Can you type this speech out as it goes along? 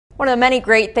One of the many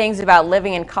great things about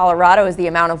living in Colorado is the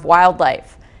amount of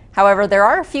wildlife. However, there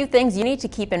are a few things you need to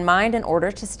keep in mind in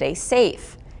order to stay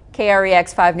safe.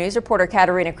 KREX 5 News reporter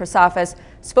Katerina Chrysafis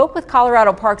spoke with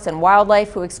Colorado Parks and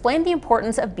Wildlife, who explained the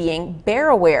importance of being bear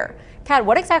aware. Kat,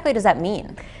 what exactly does that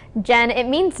mean? Jen, it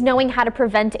means knowing how to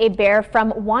prevent a bear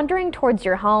from wandering towards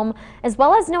your home, as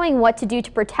well as knowing what to do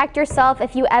to protect yourself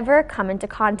if you ever come into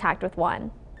contact with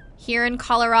one. Here in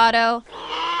Colorado,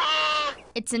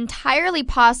 it's entirely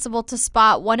possible to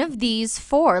spot one of these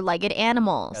four-legged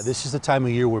animals. Yeah, this is the time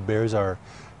of year where bears are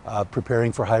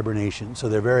preparing for hibernation, so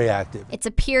they're very active. It's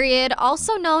a period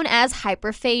also known as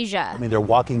hyperphagia. I mean, they're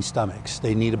walking stomachs.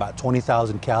 They need about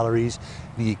 20,000 calories,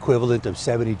 the equivalent of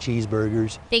 70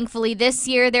 cheeseburgers. Thankfully, this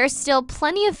year, there's still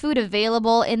plenty of food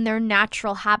available in their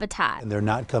natural habitat. And they're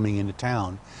not coming into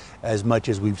town as much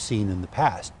as we've seen in the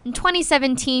past. In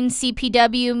 2017,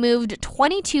 CPW moved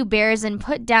 22 bears and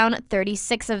put down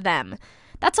 36 of them.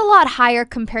 That's a lot higher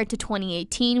compared to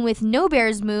 2018, with no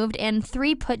bears moved and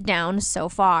 3 put down so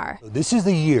far. This is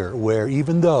the year where,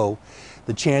 even though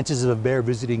the chances of a bear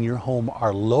visiting your home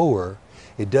are lower,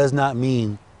 it does not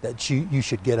mean that you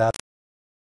should get out.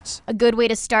 A good way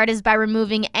to start is by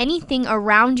removing anything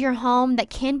around your home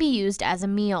that can be used as a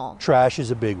meal. Trash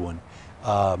is a big one.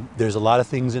 There's a lot of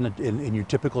things in your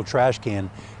typical trash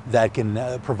can that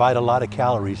can provide a lot of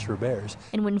calories for bears.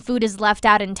 And when food is left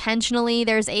out intentionally,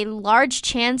 there's a large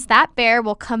chance that bear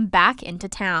will come back into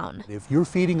town. If you're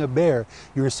feeding a bear,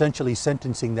 you're essentially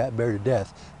sentencing that bear to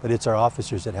death, but it's our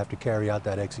officers that have to carry out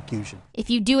that execution. If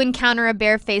you do encounter a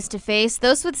bear face-to-face,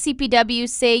 those with CPW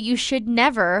say you should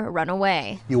never run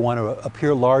away. You want to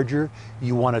appear larger,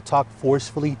 you want to talk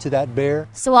forcefully to that bear.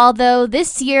 So although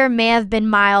this year may have been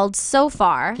mild so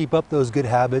far, keep up those good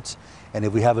habits, and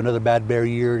if we have another bad bear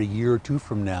year, a year or two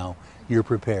from now, you're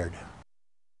prepared.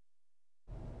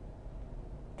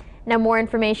 Now, more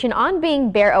information on being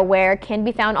bear aware can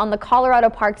be found on the Colorado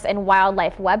Parks and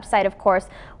Wildlife website, of course.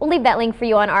 We'll leave that link for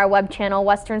you on our web channel,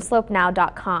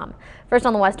 westernslopenow.com. First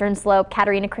on the Western Slope,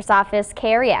 Katerina Chrysafis,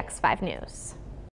 KREX 5 News.